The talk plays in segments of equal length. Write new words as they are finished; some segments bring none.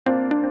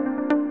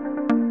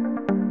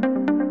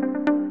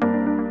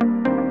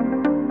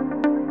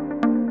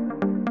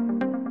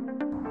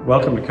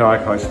Welcome to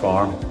Carrick House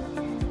Farm.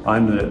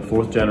 I'm the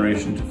fourth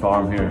generation to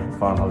farm here. The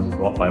farm was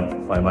bought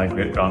by my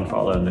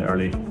great-grandfather in the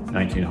early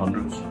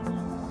 1900s.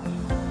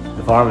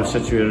 The farm is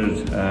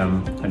situated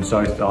in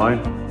South Down,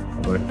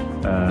 about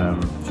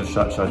just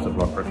south of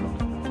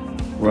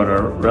Bryson. We're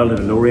in a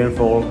relatively low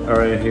rainfall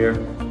area here,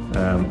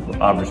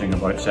 averaging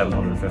about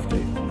 750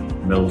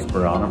 mils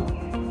per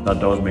annum. That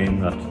does mean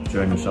that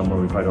during the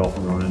summer we quite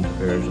often run into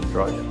periods of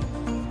drought.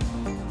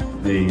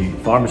 The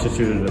farm is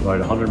situated at about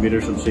 100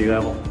 metres from sea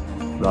level,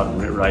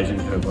 rising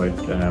to about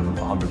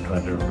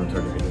 120 or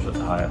 130 metres at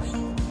the highest.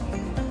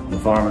 The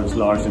farm is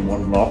largely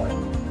one block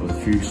with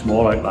a few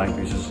small outlying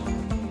pieces.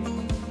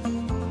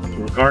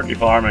 We're currently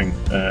farming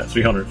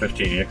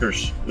 315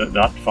 acres.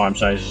 That farm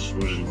size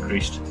was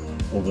increased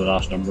over the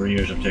last number of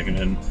years. I've taken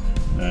in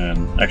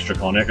extra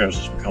con acres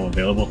as become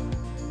available.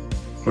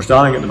 We're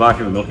standing at the back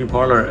of the milking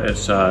parlour.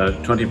 It's a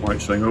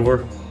 20-point swing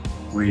over.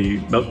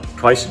 We milk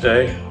twice a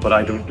day, but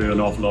I don't do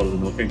an awful lot of the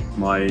milking.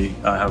 I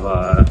have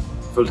a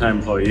full-time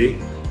employee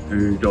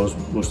who does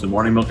most of the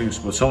morning milkings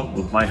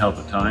with my help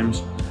at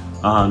times,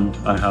 and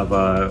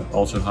I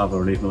also have a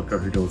relief milker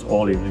who does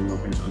all evening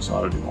milkings on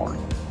Saturday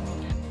morning.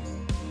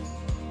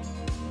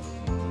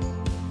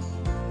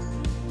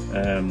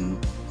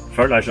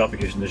 Fertiliser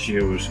application this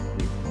year was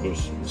the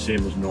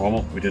same as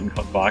normal. We didn't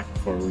cut back,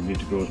 for we need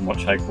to grow as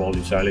much high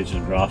quality silage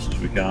and grass as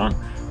we can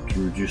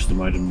to reduce the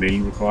amount of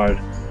meal required,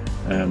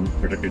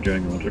 particularly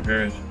during the winter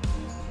period.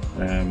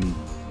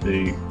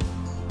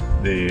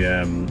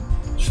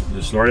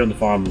 The slurry on the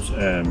farm was,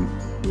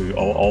 we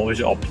always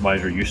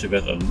optimise our use of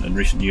it, and in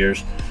recent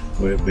years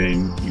we've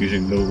been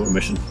using low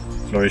emission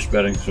slurry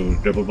spreading, so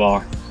dribble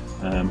bar,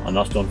 and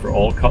that's done for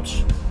all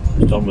cuts.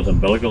 It's done with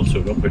umbilical, so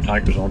we don't put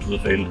tankers onto the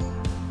field,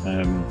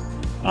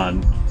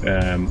 and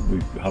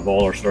we have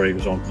all our slurry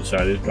goes onto the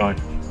silage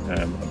ground,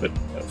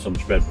 some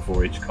spread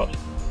before each cut.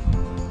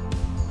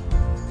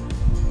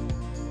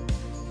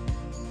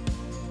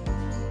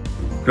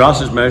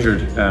 Grass is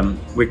measured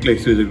weekly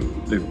through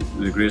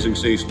the grazing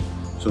season,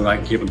 so that I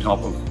can keep on top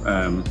of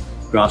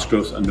grass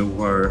growth and know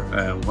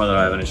whether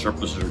I have any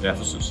surpluses or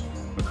deficits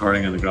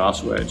occurring in the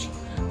grass wedge.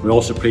 We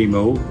also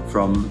pre-mow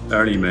from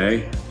early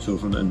May, so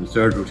in the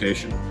third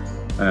rotation,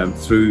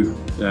 through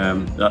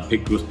that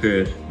peak growth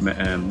period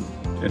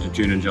into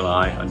June and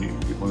July, and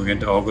when we get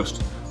into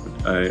August,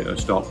 I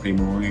stop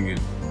pre-mowing again.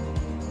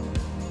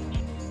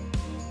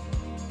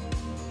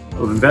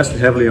 We've invested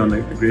heavily on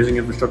the grazing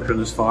infrastructure in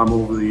this farm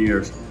over the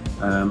years,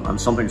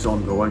 and something's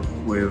ongoing.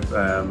 We've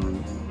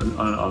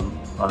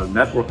a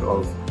network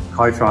of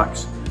cow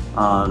tracks,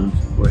 and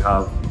we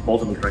have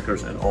multiple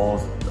trickers in all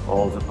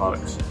of the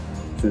paddocks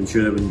to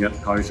ensure that we can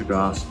get cows to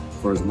grass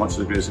for as much of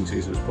the grazing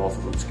season as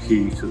possible. It's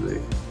key to the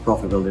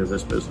profitability of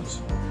this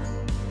business.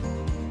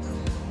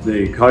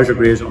 The cows are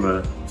grazed on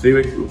a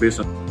 3-week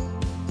basis,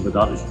 but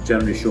that is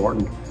generally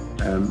shortened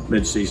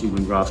mid-season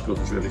when grass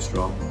growth is really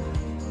strong.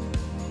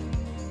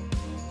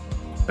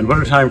 In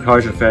winter time,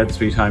 cows are fed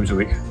 3 times a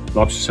week.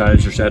 Blocks of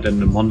silage are set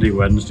in on Monday,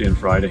 Wednesday and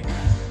Friday,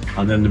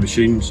 and then the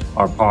machines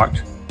are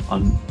parked,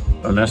 and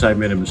unless I've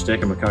made a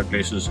mistake in my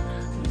calculations,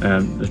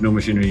 there's no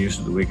machinery used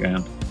at the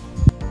weekend.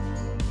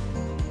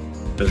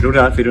 There's no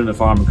diet feeder in the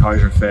farm, and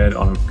cows are fed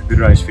on a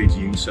computerised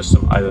feed-to-use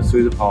system either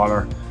through the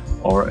parlour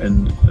or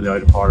in the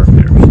outer parlour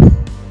feeders.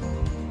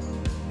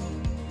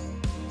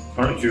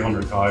 Currently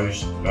 200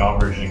 cows are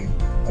averaging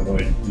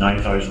about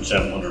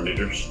 9,700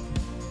 litres,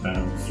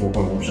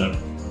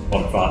 4.1%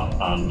 butter fat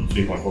and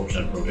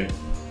 3.4% protein.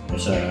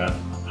 It's a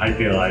high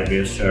PLI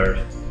based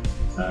herd,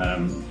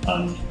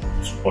 and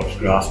what's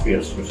grass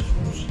based, which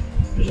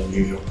is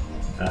unusual.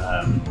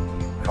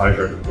 Cows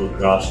are growing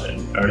grass in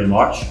early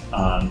March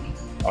and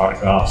are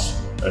grass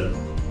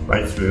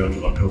right through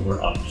until October,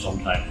 and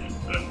sometimes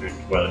in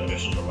good weather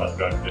conditions or wet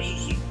ground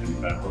conditions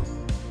in November.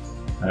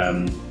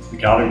 The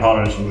calving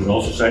pattern is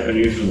also slightly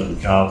unusual, that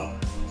we calve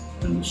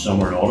in the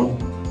summer and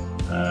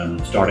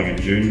autumn, starting in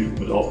June,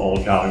 with all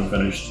calving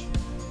finished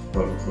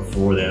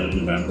before the end of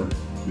November,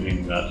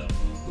 meaning that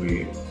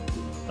we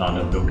plan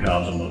to have no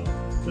calves on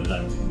the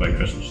time by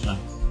Christmas time.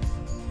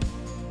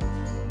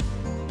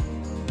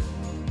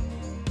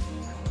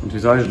 In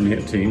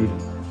 2018,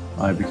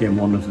 I became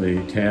one of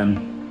the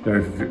 10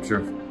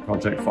 Dairy-4-Future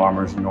project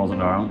farmers in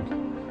Northern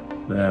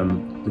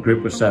Ireland. The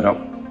group was set up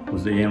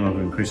with the aim of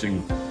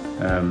increasing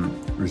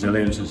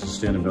resilience and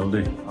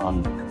sustainability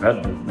and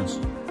competitiveness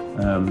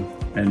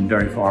in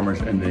dairy farmers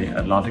in the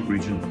Atlantic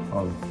region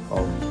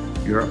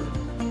of Europe.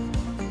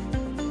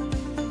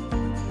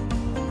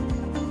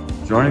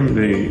 Joining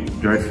the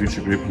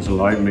Dairy-for-Future group has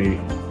allowed me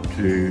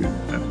to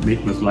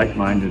meet with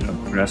like-minded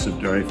and progressive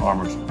dairy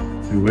farmers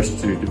who wish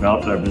to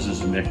develop their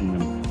business and making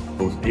them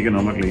both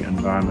economically and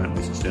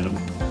environmentally sustainable.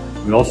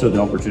 We also had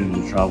the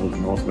opportunity to travel to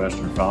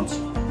northwestern France,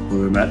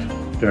 where we met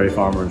dairy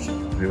farmers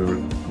who were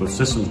with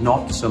systems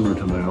not dissimilar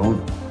to my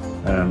own,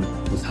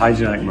 with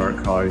hygienic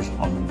milk cows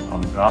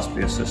on a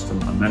grass-based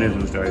system, and many of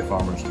those dairy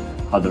farmers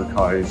had their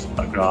cows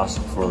at grass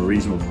for a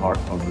reasonable part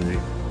of the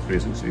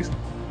grazing season.